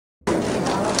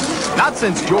Not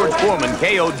since George Foreman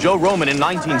KO'd Joe Roman in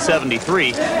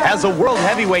 1973 has a World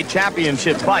Heavyweight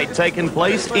Championship fight taken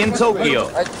place in Tokyo.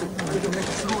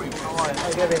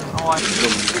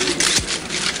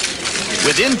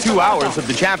 Within 2 hours of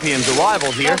the champion's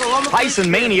arrival here, Tyson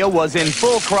Mania was in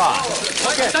full cry.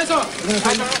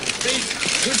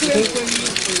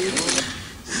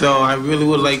 So I really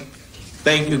would like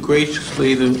thank you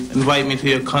graciously to invite me to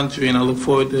your country, and I look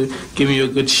forward to giving you a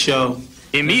good show.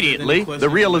 Immediately, the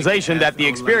realization that the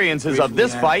experiences of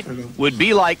this fight would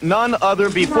be like none other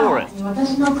before it. No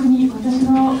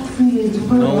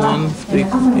one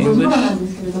speaks English.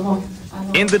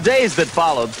 In the days that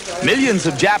followed, millions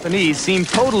of Japanese seemed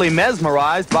totally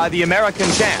mesmerized by the American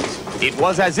chants. It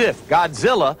was as if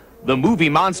Godzilla, the movie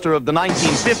monster of the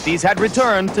 1950s, had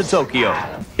returned to Tokyo.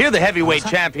 Here the heavyweight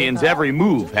champion's every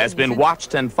move has been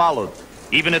watched and followed.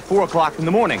 Even at 4 o'clock in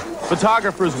the morning,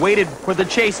 photographers waited for the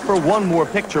chase for one more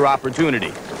picture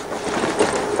opportunity.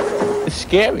 It's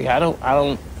scary. I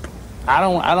don't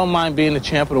mind being the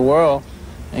champ of the world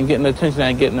and getting the attention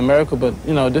I get in America, but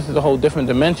you know, this is a whole different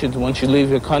dimension once you leave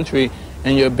your country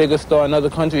and you're a bigger star in other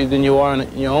countries than you are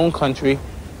in your own country.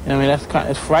 I mean,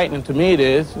 it's frightening to me. It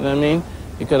is, you know what I mean?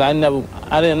 Because I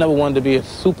didn't never want to be a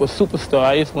superstar.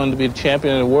 I just wanted to be the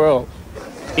champion of the world.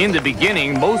 In the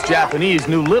beginning, most Japanese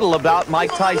knew little about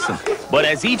Mike Tyson, but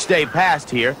as each day passed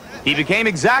here, he became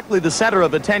exactly the center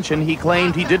of attention he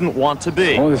claimed he didn't want to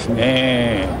be. そうです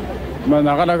ね。な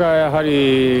かなかやは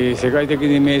り世界的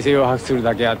に名声を発する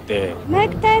だけあって。マイ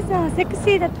ク・タイソンはセクシ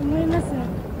ーだと思います。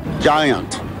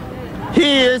Giant.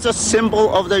 He is a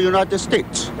symbol of the United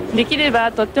States. できれば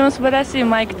とっても素晴らしい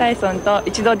マイク・タイソンと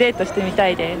一度デートしてみた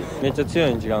いです。めっちゃ強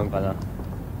いん違うんかな。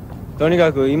とに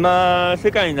かく今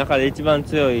世界の中で一番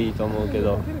強いと思うけ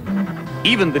ど。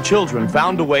Even the children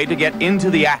found a way to get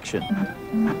into the action.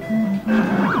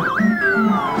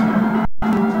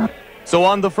 So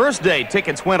on the first day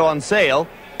tickets went on sale,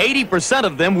 80%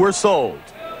 of them were sold.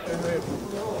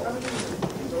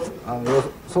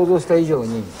 想像した以上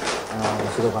に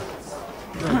すごかった。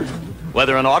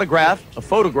 Whether an autograph, a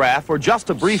photograph, or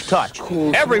just a brief touch,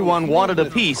 everyone wanted a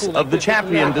piece of the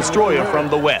champion destroyer from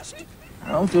the West.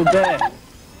 I don't feel bad.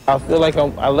 I feel like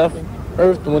I left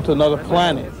Earth and went to another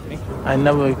planet. I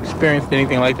never experienced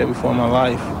anything like that before in my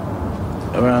life.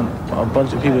 Around a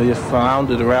bunch of people just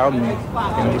floundered around me,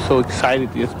 and I was so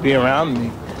excited to just be around me.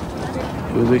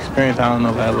 It was an experience I don't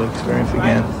know if I will experience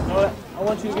again.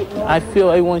 I feel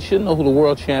everyone should know who the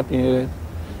world champion is.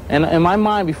 And in my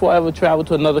mind, before I ever traveled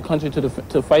to another country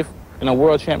to fight in a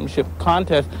world championship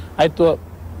contest, I thought,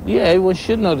 yeah, everyone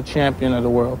should know the champion of the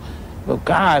world. But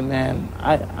God, man,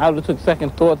 I would have took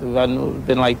second thoughts if I knew it would have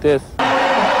been like this.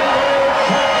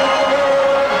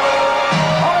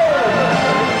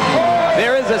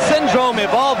 There is a syndrome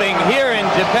evolving here in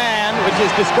Japan, which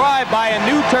is described by a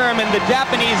new term in the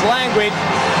Japanese language.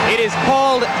 It is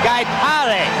called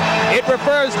gaitare. It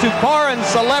refers to foreign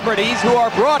celebrities who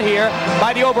are brought here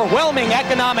by the overwhelming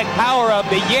economic power of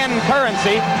the yen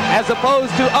currency as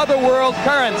opposed to other world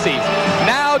currencies.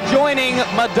 Now joining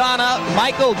Madonna,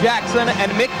 Michael Jackson,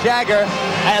 and Mick Jagger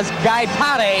as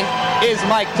gaitare is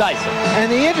Mike Tyson.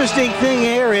 And the interesting thing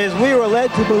here is we were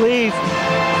led to believe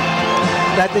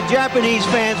that the Japanese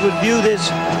fans would view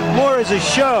this more as a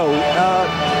show,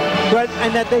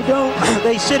 and that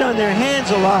they sit on their hands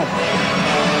a lot.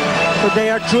 But they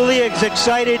are truly as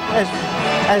excited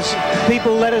as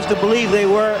people led us to believe they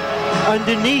were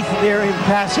underneath their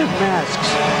impassive masks.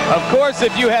 Of course,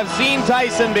 if you have seen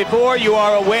Tyson before, you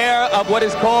are aware of what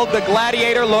is called the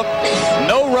gladiator look.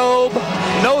 No robe,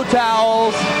 no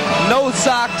towels, no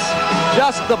socks,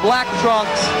 just the black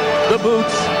trunks, the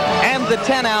boots, and the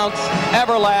 10-ounce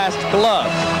Everlast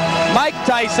gloves. Mike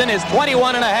Tyson is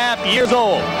 21 and a half years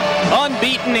old,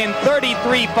 unbeaten in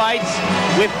 33 fights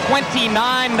with 29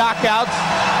 knockouts.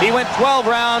 He went 12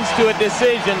 rounds to a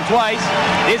decision twice.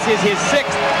 This is his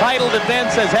 6th title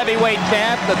defense as heavyweight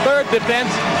champ, the 3rd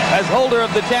defense as holder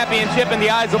of the championship in the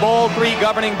eyes of all 3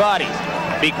 governing bodies.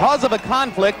 Because of a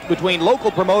conflict between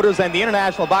local promoters and the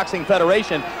International Boxing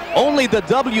Federation, only the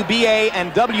WBA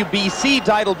and WBC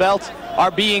title belts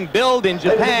are being billed in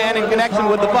Japan in connection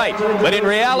with the fight. But in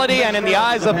reality and in the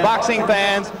eyes of boxing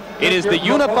fans, it is the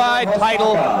unified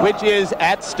title which is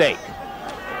at stake.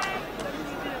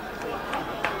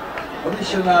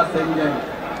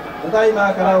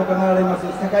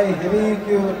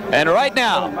 And right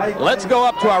now, let's go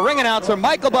up to our ring announcer,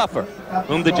 Michael Buffer,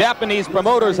 whom the Japanese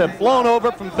promoters have flown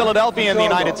over from Philadelphia in the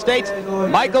United States.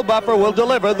 Michael Buffer will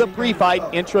deliver the pre-fight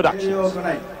introductions.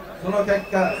 その結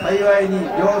果、幸いに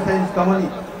両選手ともに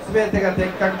全てが的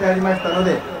確でありましたの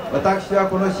で、私は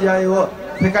この試合を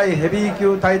This,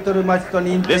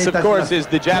 of course, is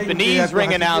the Japanese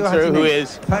ring announcer who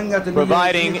is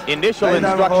providing initial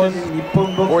instructions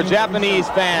for Japanese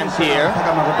fans here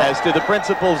as to the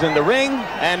principles in the ring.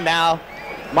 And now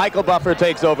Michael Buffer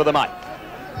takes over the mic.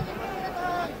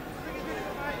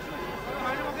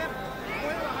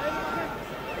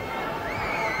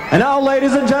 And now,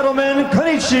 ladies and gentlemen,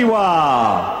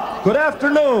 konnichiwa. Good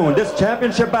afternoon. This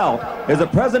championship bout is a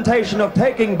presentation of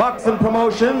Taking Boxing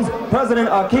Promotions, President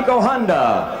Akiko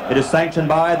Honda. It is sanctioned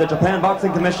by the Japan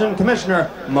Boxing Commission,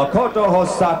 Commissioner Makoto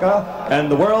Hosaka,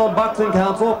 and the World Boxing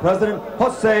Council, President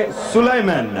Jose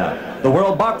Suleiman. The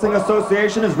World Boxing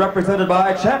Association is represented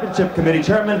by Championship Committee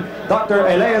Chairman Dr.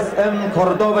 Elias M.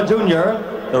 Cordova Jr.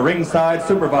 The ringside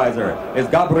supervisor is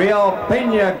Gabriel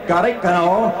Peña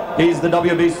Garicano. He's the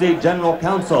WBC General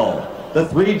Counsel. The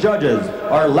three judges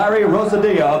are Larry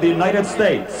Rosadia of the United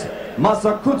States,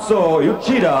 Masakutsu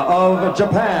Uchida of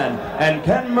Japan, and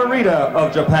Ken Morita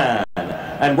of Japan.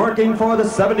 And working for the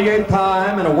 78th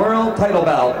time in a world title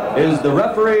bout is the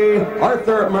referee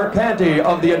Arthur Mercanti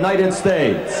of the United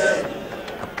States.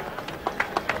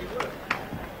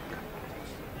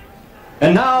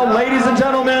 And now, ladies and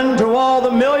gentlemen, to all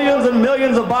the millions and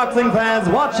millions of boxing fans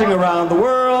watching around the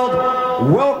world,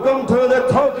 welcome to the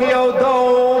Tokyo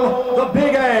Dome, the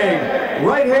Big Egg,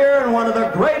 right here in one of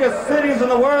the greatest cities in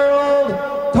the world,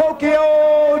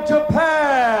 Tokyo, Japan.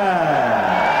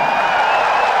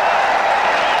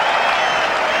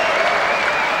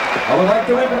 I would like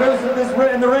to introduce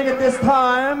in the ring at this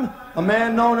time, a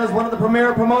man known as one of the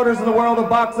premier promoters in the world of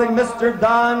boxing, Mr.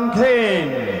 Don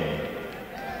King.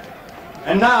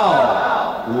 And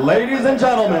now, ladies and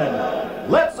gentlemen,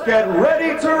 let's get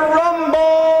ready to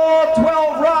rumble!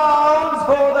 12 rounds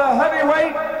for the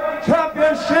heavyweight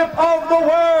championship of the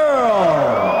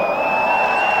world!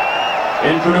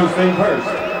 Introducing first,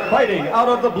 fighting out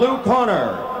of the blue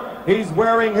corner. He's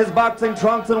wearing his boxing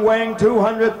trunks and weighing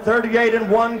 238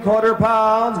 1/4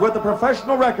 pounds with a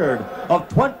professional record of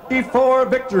 24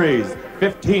 victories,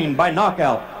 15 by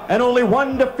knockout, and only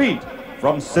 1 defeat.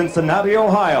 From Cincinnati,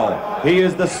 Ohio, he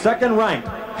is the second-ranked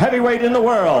heavyweight in the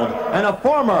world and a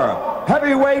former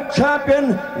heavyweight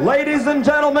champion. Ladies and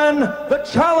gentlemen, the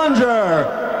challenger,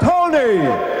 Tony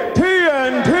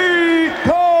TNT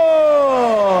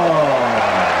Khan.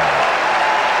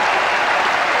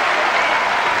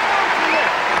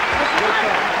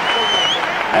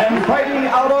 And fighting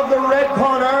out of the red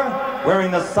corner, wearing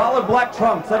the solid black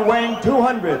trunks and weighing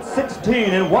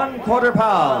 216 1/4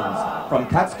 pounds, from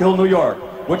Catskill, New York,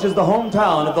 which is the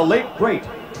hometown of the late great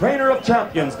trainer of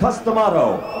champions, Cus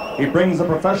D'Amato. He brings a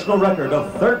professional record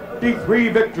of 33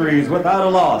 victories without a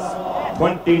loss,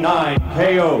 29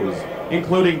 KOs,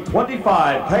 including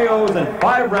 25 KOs in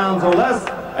 5 rounds or less,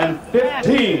 and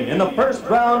 15 in the first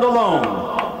round alone.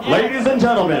 Ladies and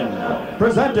gentlemen,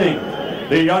 presenting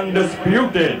the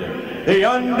undisputed, the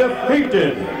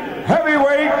undefeated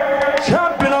heavyweight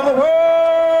champion of the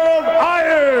world,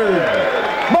 Iron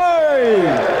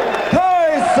Mike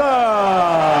Tyson!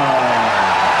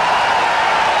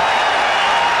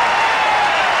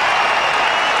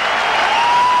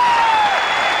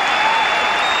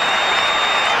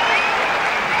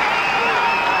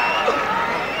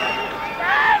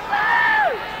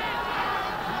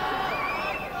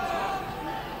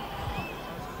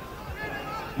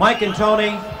 Mike and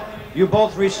Tony, you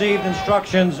both received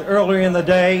instructions earlier in the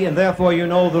day, and therefore you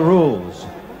know the rules.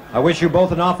 I wish you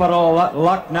both an awful lot of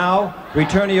luck now.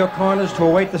 Return to your corners to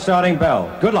await the starting bell.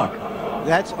 Good luck.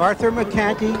 That's Arthur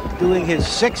Mercanti doing his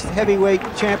 6th heavyweight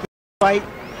champion fight,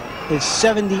 his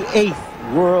 78th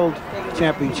world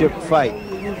championship fight.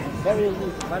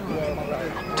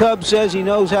 Tubbs says he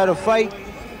knows how to fight.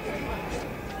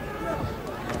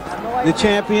 The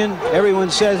champion, everyone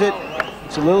says it.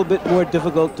 It's a little bit more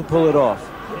difficult to pull it off.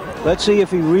 Let's see if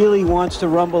he really wants to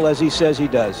rumble as he says he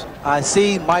does. I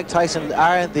see Mike Tyson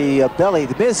iron the belly,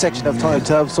 the midsection of Tony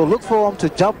Tubbs, so look for him to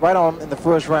jump right on in the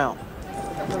first round.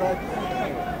 Okay,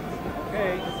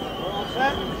 all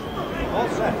set? All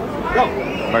set. Go.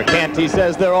 Mercanti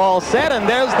says they're all set, and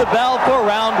there's the bell for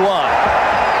round 1.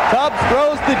 Tubbs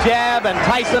throws the jab, and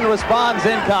Tyson responds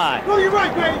in kind. Go to your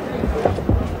right, Greg.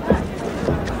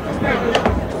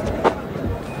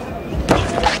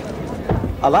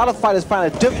 A lot of fighters find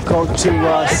it difficult to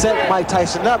set Mike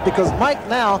Tyson up because Mike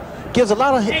now gives a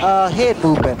lot of head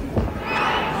movement.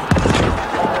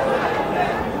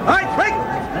 All right, break.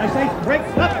 I say break,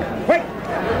 up, break.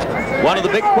 One of the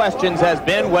big questions has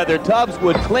been whether Tubbs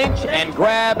would clinch and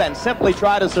grab and simply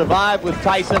try to survive with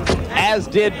Tyson, as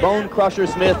did Bone Crusher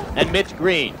Smith and Mitch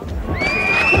Green.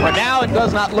 For now, it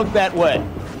does not look that way.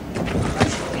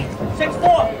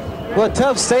 6-4. Well,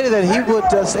 Tubbs stated that he would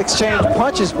exchange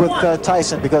punches with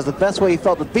Tyson because the best way he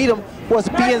felt to beat him was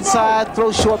to be inside,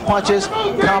 throw short punches,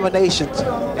 combinations.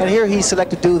 And here he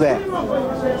selected to do that.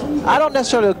 I don't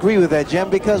necessarily agree with that, Jim,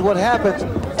 because what happens,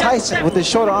 Tyson, with his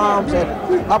shorter arms and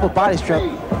upper body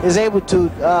strength, is able to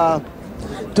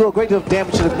do a great deal of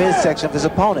damage to the midsection of his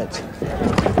opponent.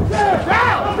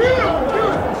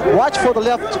 Watch for the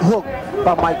left hook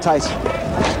by Mike Tyson.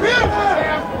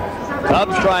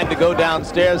 Tubbs trying to go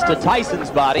downstairs to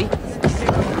Tyson's body.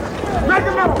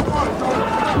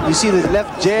 You see the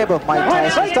left jab of Mike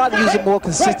Tyson. Starting to use it more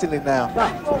consistently now.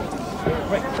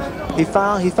 He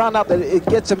found out that it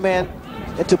gets a man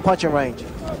into punching range.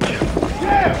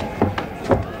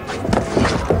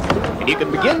 And you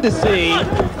can begin to see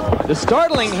the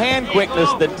startling hand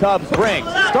quickness that Tubbs brings.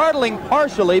 Startling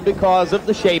partially because of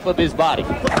the shape of his body.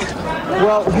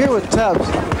 Well, here with Tubbs,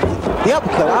 the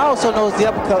uppercut. I also noticed the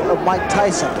uppercut of Mike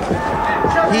Tyson.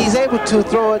 He's able to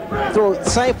throw the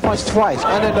same punch twice,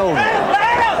 under and over.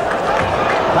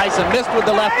 Tyson missed with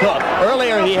the left hook.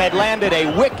 Earlier, he had landed a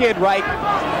wicked right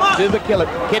to the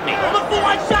kidney.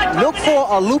 Look for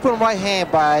a looping right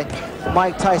hand by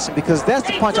Mike Tyson because that's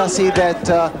the punch I see that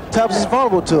Tubbs is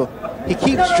vulnerable to. He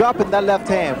keeps dropping that left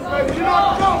hand.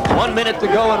 1 minute to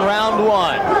go in round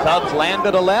one. Tubbs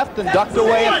landed a left and ducked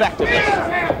away effectively.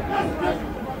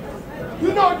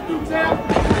 You know what to do, Sam.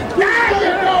 There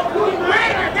you go.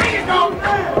 There you go.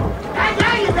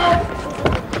 There you go.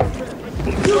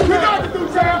 You know what to do,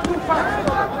 Sam.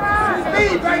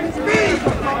 Speed, baby, speed.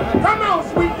 Come on,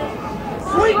 sweet.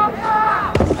 Sweet.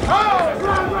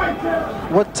 Oh, right there.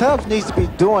 What Tubbs needs to be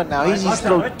doing now, he needs to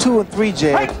throw 2 and 3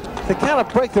 jabs to kind of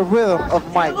break the rhythm of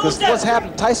Mike. Because what's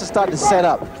happening, Tyson's starting to set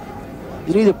up.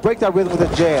 You need to break that rhythm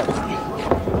with a jab.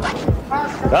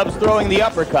 Tubbs throwing the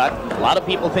uppercut. A lot of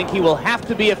people think he will have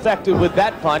to be effective with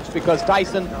that punch because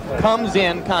Tyson comes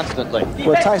in constantly.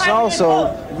 Well, Tyson also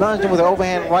lunged him with an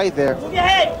overhand right there,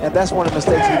 and that's one of the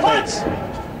mistakes he makes.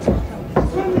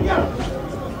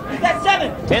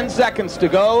 10 seconds to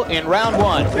go in round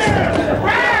one.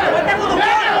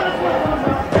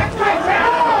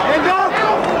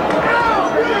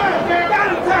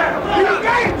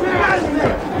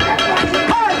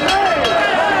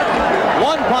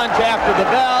 Punch after the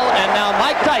bell, and now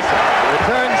Mike Tyson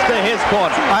returns to his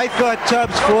corner. I thought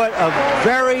Tubbs fought a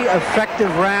very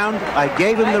effective round. I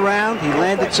gave him the round. He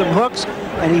landed some hooks,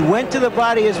 and he went to the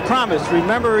body as promised.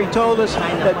 Remember, he told us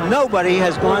that nobody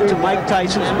has gone to Mike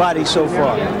Tyson's body so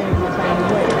far.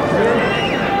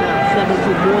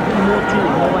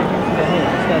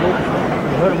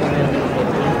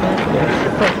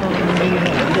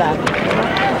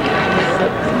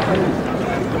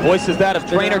 The voice is that of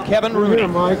trainer Kevin Rooney.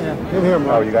 Mike. Give here,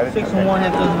 Mike. Oh, you got it? 6 and 1,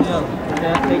 half dozen the other.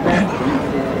 Yeah, take that.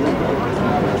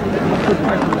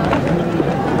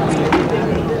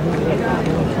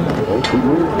 Keep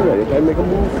moving to it. If I make a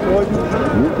move for you,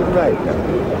 move to the right.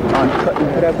 I'm cutting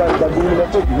to that back, that moving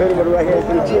that foot. You hit him with the right hand to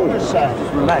the chin.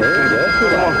 Relax.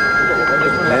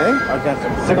 Okay.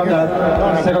 Second down.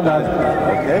 Second down.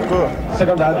 Okay. Good.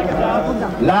 Second down.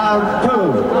 Round 2.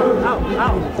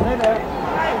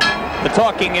 The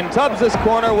talking in Tubbs'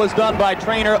 corner was done by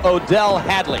trainer Odell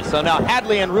Hadley. So now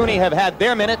Hadley and Rooney have had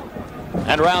their minute,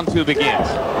 and round 2 begins.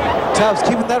 Tubbs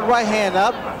keeping that right hand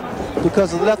up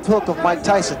because of the left hook of Mike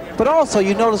Tyson. But also,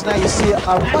 you notice now you see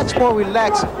a much more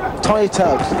relaxed Tony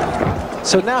Tubbs.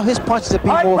 So now his punches are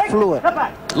being more fluid.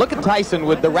 Look at Tyson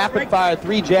with the rapid-fire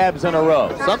 3 jabs in a row.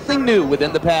 Something new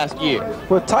within the past year.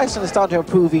 Well, Tyson is starting to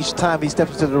improve each time he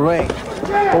steps into the ring.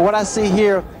 But what I see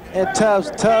here in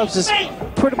Tubbs is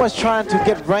pretty much trying to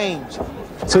get range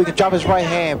so he can drop his right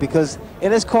hand, because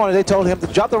in his corner they told him to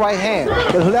drop the right hand.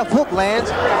 The left hook lands,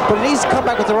 but he needs to come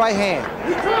back with the right hand.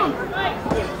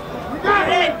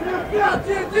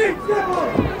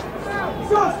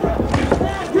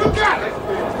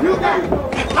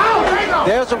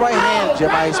 There's the right hand,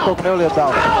 Jim, I spoke earlier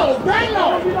about.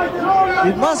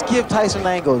 You must give Tyson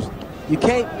angles. You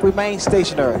can't remain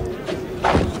stationary.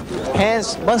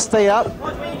 Hands must stay up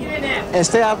and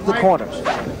stay out of the corners.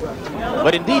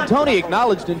 But indeed, Tony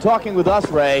acknowledged in talking with us,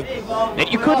 Ray,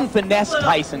 that you couldn't finesse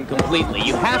Tyson completely.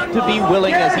 You have to be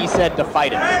willing, as he said, to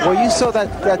fight him. Well, you saw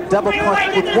that double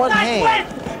punch with one hand,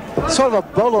 sort of a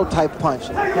bolo type punch.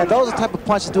 And those are the type of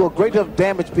punches that do a great deal of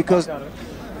damage because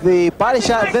the body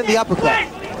shot and then the uppercut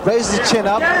raises the chin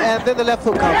up, and then the left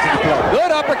hook comes into play.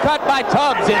 Good uppercut by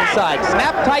Tubbs inside.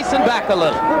 Snap Tyson back a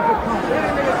little.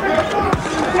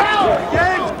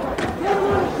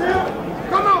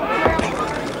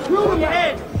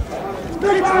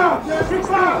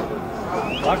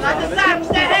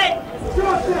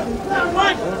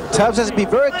 Tubbs has to be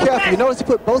very careful. You notice he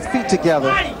put both feet together,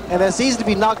 and it's easy to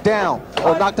be knocked down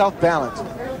or knocked off balance.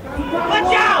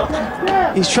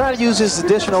 He's trying to use his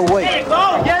additional weight.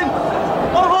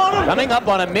 Coming up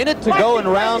on a minute to go in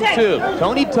round 2.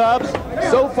 Tony Tubbs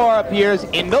so far appears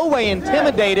in no way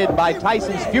intimidated by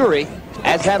Tyson's fury,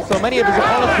 as have so many of his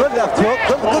opponents. Good left hook.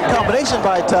 Good combination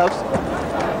by Tubbs.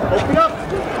 Open up.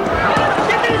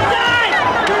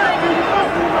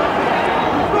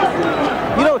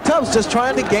 You know, Tubbs just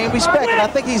trying to gain respect, and I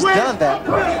think he's done that.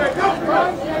 Good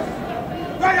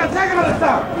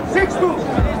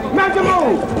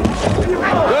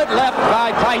left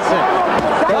by Tyson.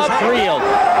 Tubbs reeled.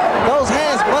 Those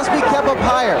hands must be kept up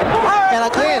higher. And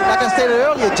again, like I stated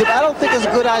earlier, Jim, I don't think it's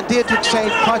a good idea to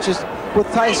exchange punches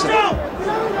with Tyson.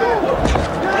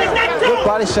 Good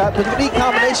body shot, but you need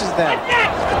combinations now.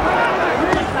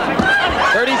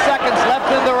 30 seconds left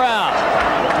in the round.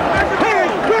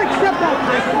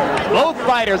 Both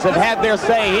fighters have had their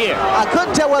say here. I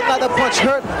couldn't tell whether or not the punch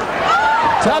hurt.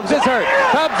 Tubbs is hurt.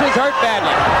 Tubbs is hurt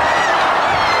badly.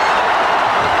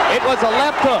 It was a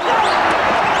left hook.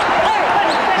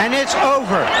 And it's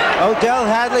over. Odell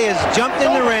Hadley has jumped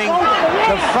in the ring.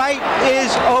 The fight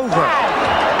is over.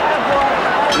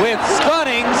 With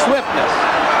stunning swiftness.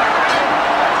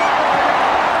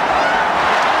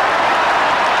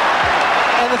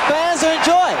 And the fans are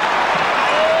enjoying.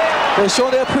 They show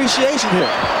their appreciation here.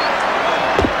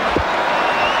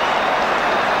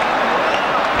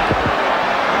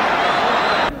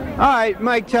 All right,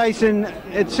 Mike Tyson,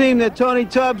 it seemed that Tony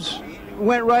Tubbs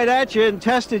went right at you and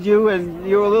tested you, and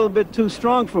you were a little bit too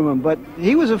strong from him, but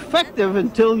he was effective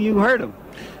until you hurt him.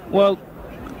 Well,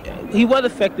 he was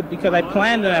effective because I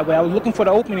planned it that way. I was looking for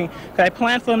the opening because I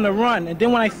planned for him to run, and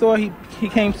then when I saw he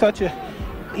came such a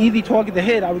easy target to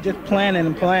hit, I was just planning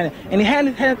and planning. And he had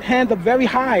his hands up very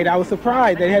high. I was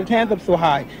surprised that he had his hands up so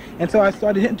high. And so I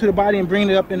started hitting to the body and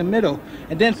bringing it up in the middle.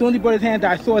 And then as soon as he brought his hands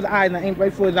down, I saw his eyes, and I aimed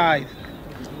right for his eyes.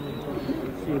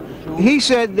 He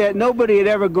said that nobody had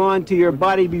ever gone to your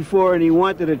body before, and he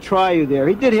wanted to try you there.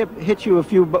 He did hit you a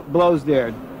few blows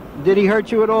there. Did he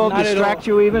hurt you at all, distract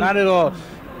you even? Not at all.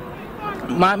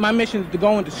 My mission is to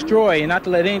go and destroy and not to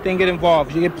let anything get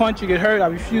involved. You get punched, you get hurt. I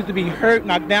refuse to be hurt,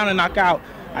 knocked down, and knocked out.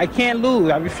 I can't lose.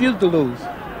 I refuse to lose.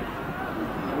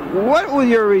 What was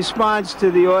your response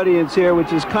to the audience here,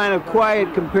 which is kind of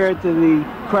quiet compared to the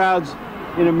crowds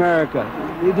in America?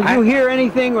 Did you hear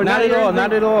anything or not at all?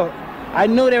 Not at all. I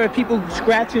knew there were people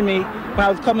scratching me when I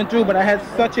was coming through, but I had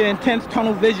such an intense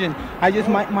tunnel vision.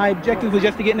 My objective was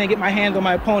just to get in there and get my hands on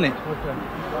my opponent.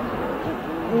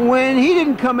 When he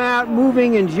didn't come out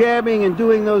moving and jabbing and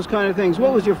doing those kind of things,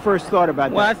 what was your first thought about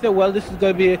that? Well, I said, well, this is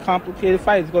going to be a complicated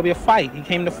fight. It's going to be a fight. He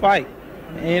came to fight.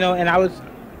 And, you know, and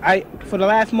for the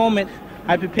last moment,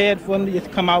 I prepared for him to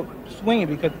just come out swinging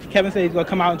because Kevin said he's going to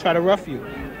come out and try to rough you.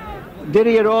 Did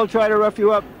he at all try to rough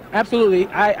you up? Absolutely.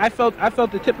 I felt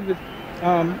the tip of his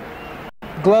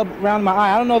glove around my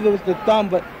eye. I don't know if it was the thumb,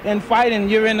 but in fighting,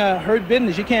 you're in a hurt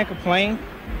business. You can't complain.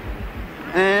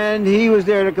 And he was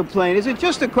there to complain. Is it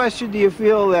just a question, do you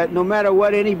feel, that no matter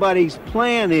what anybody's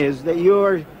plan is, that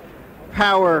your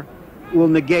power will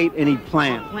negate any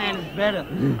plan? Plan is better.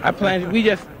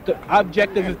 The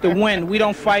objective is to win. We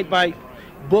don't fight by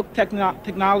book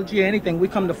technology or anything. We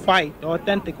come to fight the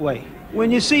authentic way.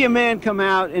 When you see a man come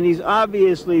out and he's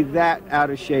obviously that out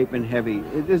of shape and heavy,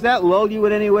 does that lull you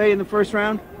in any way in the first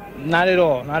round? Not at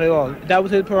all, not at all. That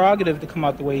was his prerogative to come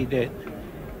out the way he did.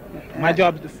 My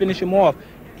job is to finish him off.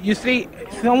 You see,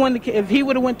 if he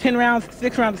would have went 10 rounds,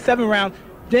 6 rounds, 7 rounds,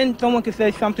 then someone could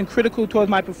say something critical towards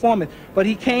my performance. But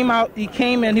he came out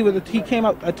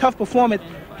a tough performance.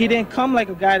 He didn't come like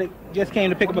a guy that just came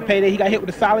to pick up a payday. He got hit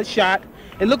with a solid shot.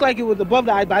 It looked like it was above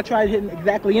the eye, but I tried hitting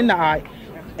exactly in the eye.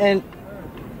 And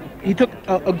he took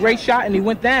a great shot and he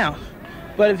went down.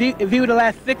 But if he would have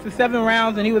lasted 6 or 7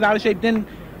 rounds and he was out of shape, then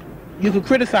you could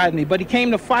criticize me. But he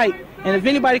came to fight, and if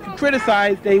anybody could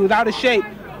criticize that he was out of shape,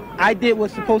 I did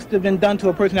what's supposed to have been done to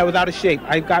a person that was out of shape.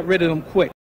 I got rid of him quick.